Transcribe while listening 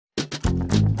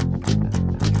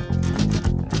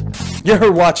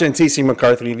You're watching TC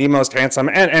McCarthy, the most handsome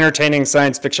and entertaining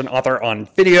science fiction author on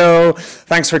video.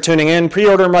 Thanks for tuning in.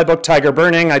 Pre-order my book, Tyger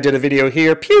Burning. I did a video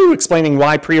here, explaining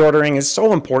why pre-ordering is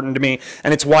so important to me,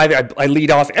 and it's why I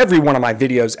lead off every one of my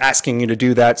videos asking you to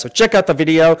do that. So check out the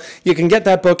video. You can get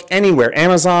that book anywhere,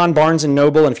 Amazon, Barnes &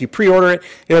 Noble, and if you pre-order it,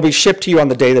 it'll be shipped to you on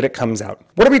the day that it comes out.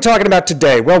 What are we talking about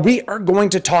today? Well, we are going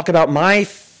to talk about my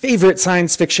favorite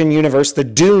science fiction universe, the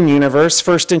Dune universe,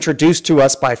 first introduced to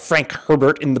us by Frank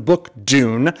Herbert in the book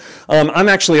Dune. I'm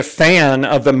actually a fan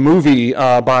of the movie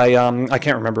by, I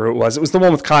can't remember who it was. It was the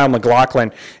one with Kyle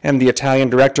MacLachlan and the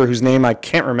Italian director whose name I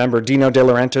can't remember, Dino De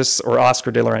Laurentiis or Oscar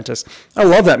De Laurentiis. I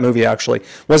love that movie, actually.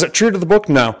 Was it true to the book?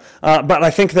 No. But I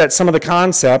think that some of the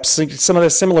concepts, some of the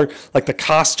similar, like the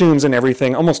costumes and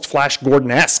everything, almost Flash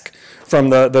Gordon-esque from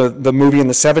the movie in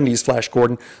the 70s, Flash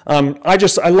Gordon.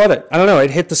 I love it. I don't know, it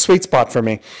hit the sweet spot for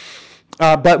me.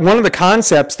 But one of the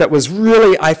concepts that was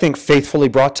really, I think, faithfully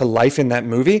brought to life in that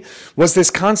movie was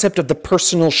this concept of the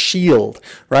personal shield,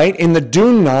 right? In the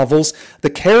Dune novels,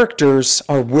 the characters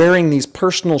are wearing these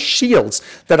personal shields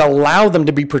that allow them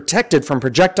to be protected from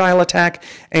projectile attack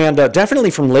and definitely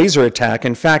from laser attack.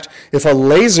 In fact, if a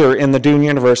laser in the Dune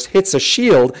universe hits a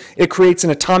shield, it creates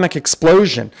an atomic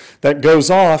explosion that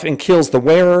goes off and kills the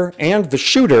wearer and the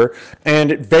shooter,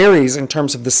 and it varies in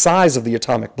terms of the size of the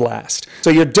atomic blast.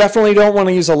 So you definitely don't want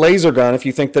to use a laser gun if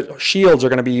you think that shields are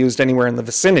going to be used anywhere in the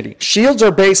vicinity. Shields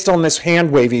are based on this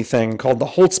hand-wavy thing called the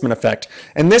Holtzman effect,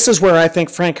 and this is where I think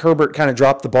Frank Herbert kind of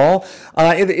dropped the ball.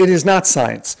 It is not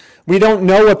science. We don't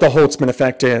know what the Holtzman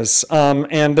effect is,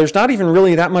 and there's not even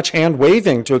really that much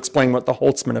hand-waving to explain what the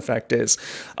Holtzman effect is,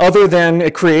 other than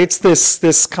it creates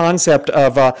this concept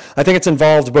of, I think it's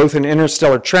involved both in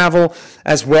interstellar travel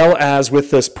as well as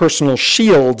with this personal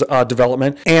shield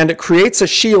development, and it creates a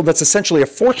shield that's essentially a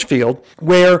force field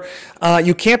where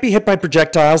you can't be hit by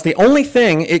projectiles. The only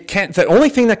thing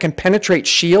that can penetrate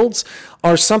shields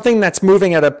are something that's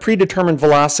moving at a predetermined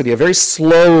velocity, a very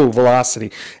slow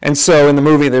velocity. And so in the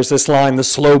movie, there's this line, the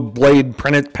slow blade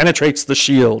penetrates the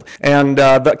shield. And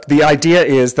the idea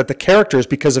is that the characters,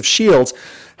 because of shields,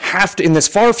 have to, in this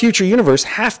far future universe,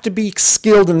 have to be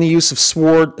skilled in the use of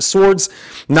swords,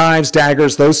 knives,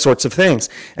 daggers, those sorts of things.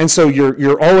 And so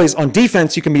you're always on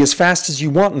defense. You can be as fast as you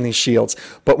want in these shields.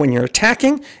 But when you're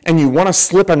attacking and you want to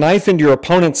slip a knife into your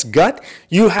opponent's gut,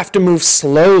 you have to move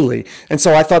slowly. And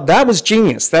so I thought that was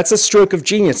genius. That's a stroke of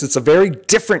genius. It's a very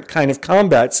different kind of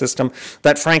combat system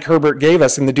that Frank Herbert gave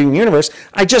us in the Dune universe.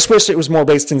 I just wish it was more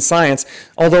based in science,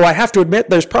 although I have to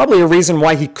admit there's probably a reason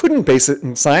why he couldn't base it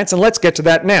in science, and let's get to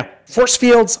that now. Force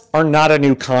fields are not a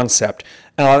new concept.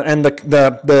 And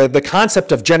the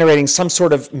concept of generating some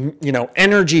sort of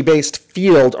energy-based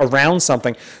field around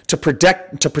something to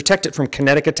protect it from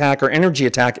kinetic attack or energy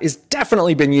attack is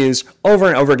definitely been used over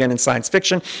and over again in science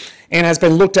fiction and has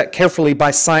been looked at carefully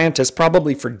by scientists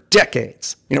probably for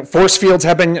decades. Force fields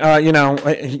have been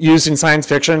used in science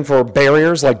fiction for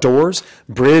barriers like doors,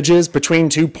 bridges between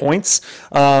 2 points,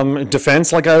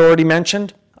 defense like I already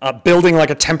mentioned. Building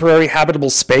like a temporary habitable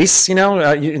space,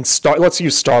 let's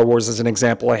use Star Wars as an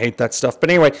example. I hate that stuff. But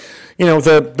anyway,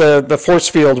 the force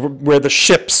field where the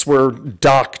ships were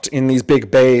docked in these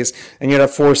big bays, and you had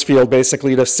a force field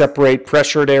basically to separate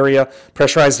pressurized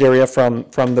area from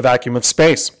the vacuum of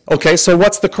space. Okay, so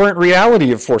what's the current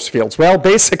reality of force fields? Well,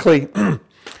 basically,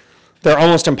 they're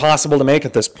almost impossible to make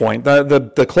at this point.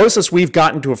 The closest we've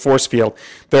gotten to a force field,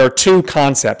 there are two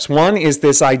concepts. One is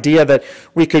this idea that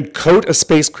we could coat a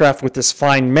spacecraft with this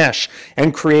fine mesh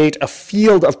and create a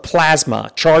field of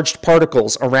plasma, charged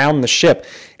particles around the ship.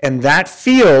 And that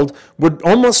field would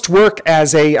almost work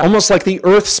as almost like the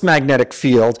Earth's magnetic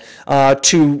field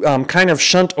to kind of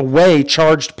shunt away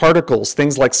charged particles,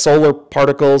 things like solar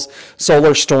particles,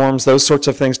 solar storms, those sorts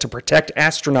of things to protect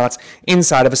astronauts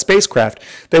inside of a spacecraft.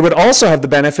 They would also have the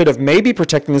benefit of maybe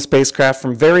protecting the spacecraft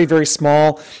from very, very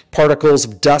small particles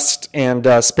of dust and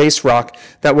space rock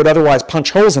that would otherwise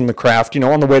punch holes in the craft,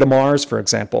 on the way to Mars, for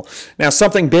example. Now,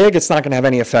 something big, it's not going to have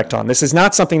any effect on. This is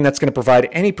not something that's going to provide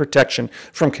any protection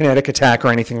from kinetic attack or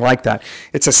anything like that.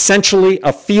 It's essentially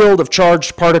a field of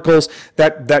charged particles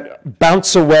that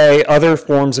bounce away other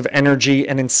forms of energy,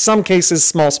 and in some cases,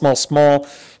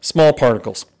 small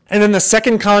particles. And then the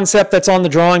second concept that's on the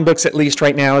drawing books, at least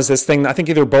right now, is this thing, I think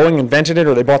either Boeing invented it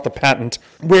or they bought the patent,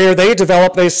 where they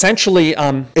essentially,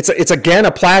 it's again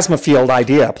a plasma field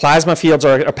idea. Plasma fields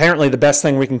are apparently the best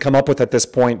thing we can come up with at this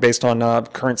point based on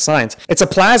current science. It's a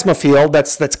plasma field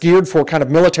that's geared for kind of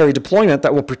military deployment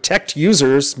that will protect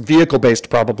users, vehicle-based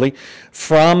probably,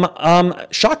 from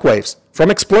shock waves, from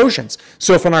explosions.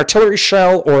 So if an artillery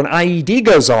shell or an IED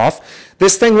goes off,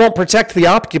 This thing won't protect the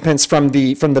occupants from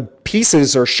the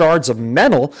pieces or shards of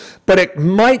metal, but it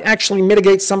might actually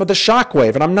mitigate some of the shock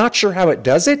wave. And I'm not sure how it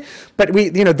does it, but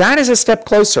that is a step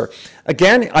closer.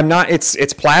 Again,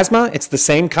 it's plasma. It's the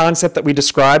same concept that we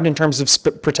described in terms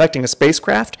of protecting a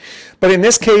spacecraft. But in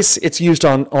this case, it's used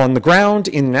on the ground,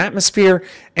 in an atmosphere,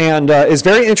 and is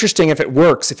very interesting if it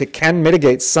works, if it can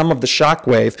mitigate some of the shock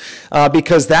wave,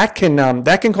 because that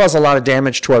can cause a lot of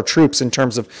damage to our troops in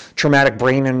terms of traumatic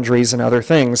brain injuries and other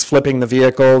things, flipping the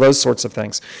vehicle, those sorts of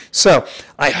things. So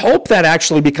I hope that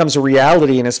actually becomes a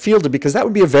reality and is fielded, because that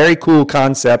would be a very cool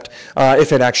concept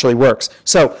if it actually works.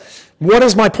 So what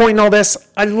is my point in all this?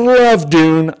 I love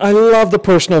Dune. I love the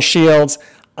personal shields.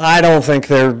 I don't think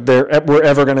we're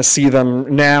ever going to see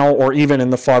them now or even in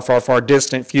the far, far, far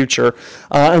distant future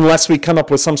unless we come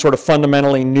up with some sort of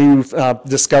fundamentally new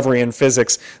discovery in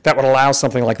physics that would allow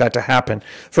something like that to happen.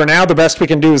 For now, the best we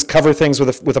can do is cover things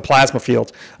with a plasma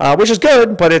field, which is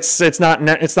good, but it's not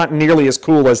nearly as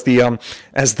cool as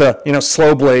the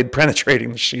slow blade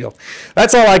penetrating the shield.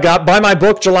 That's all I got. Buy my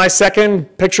book July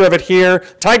 2nd. Picture of it here.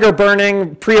 Tyger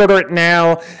burning. Pre-order it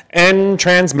now. End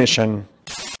transmission.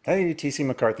 Hey, TC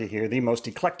McCarthy here, the most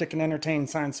eclectic and entertaining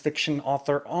science fiction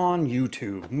author on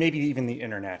YouTube, maybe even the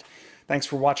internet. Thanks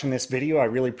for watching this video. I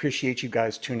really appreciate you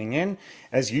guys tuning in.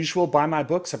 As usual, buy my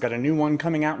books. I've got a new one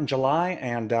coming out in July,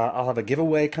 and I'll have a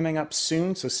giveaway coming up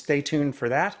soon, so stay tuned for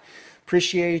that.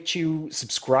 Appreciate you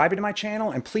subscribing to my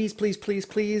channel, and please, please, please,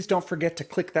 please don't forget to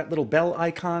click that little bell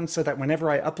icon so that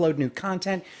whenever I upload new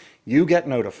content, you get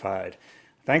notified.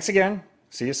 Thanks again.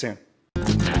 See you soon.